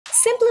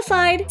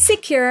simplified,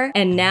 secure,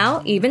 and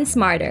now even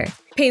smarter.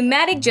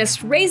 Paymattic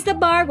just raised the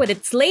bar with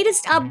its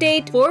latest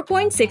update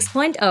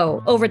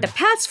 4.6.0. Over the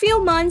past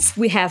few months,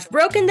 we have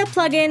broken the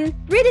plugin,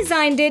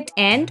 redesigned it,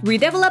 and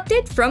redeveloped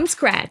it from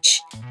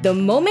scratch. The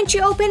moment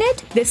you open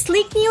it, the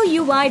sleek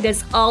new UI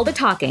does all the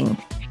talking.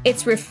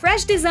 Its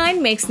refreshed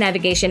design makes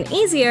navigation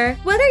easier,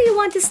 whether you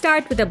want to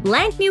start with a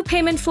blank new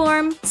payment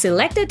form,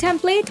 select a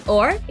template,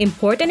 or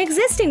import an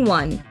existing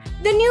one.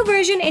 The new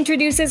version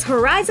introduces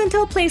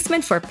horizontal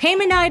placement for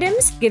payment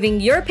items,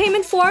 giving your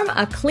payment form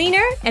a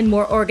cleaner and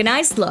more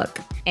organized look.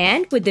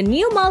 And with the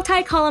new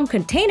multi-column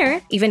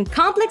container, even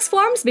complex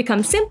forms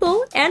become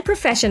simple and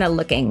professional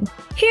looking.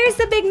 Here's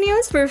the big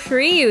news for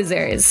free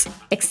users.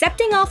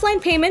 Accepting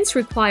offline payments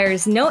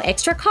requires no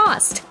extra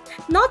cost.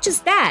 Not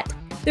just that,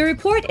 the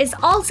report is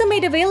also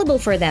made available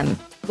for them,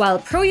 while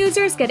pro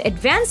users get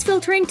advanced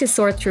filtering to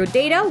sort through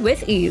data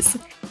with ease.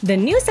 The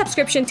new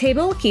subscription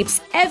table keeps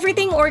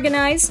everything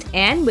organized,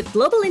 and with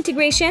global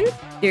integration,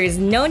 there is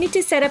no need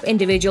to set up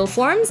individual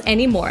forms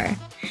anymore.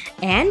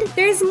 And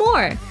there's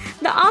more!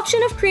 The option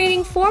of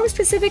creating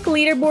form-specific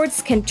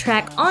leaderboards can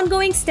track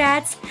ongoing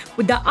stats,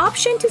 with the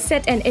option to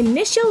set an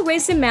initial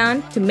raise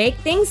amount to make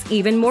things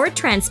even more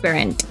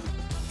transparent.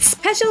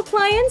 Special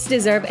clients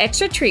deserve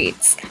extra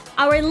treats.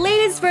 Our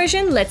latest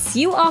version lets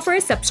you offer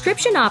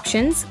subscription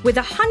options with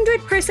a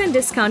 100%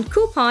 discount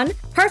coupon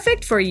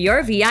perfect for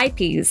your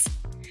VIPs.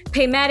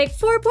 Paymattic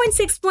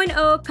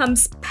 4.6.0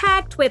 comes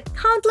packed with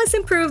countless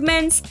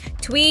improvements,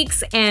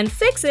 tweaks, and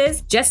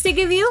fixes just to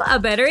give you a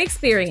better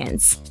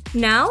experience.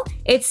 Now,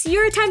 it's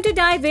your time to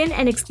dive in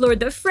and explore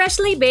the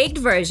freshly baked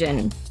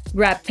version.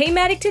 Grab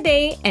Paymattic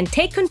today and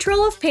take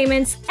control of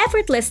payments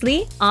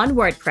effortlessly on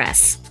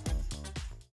WordPress.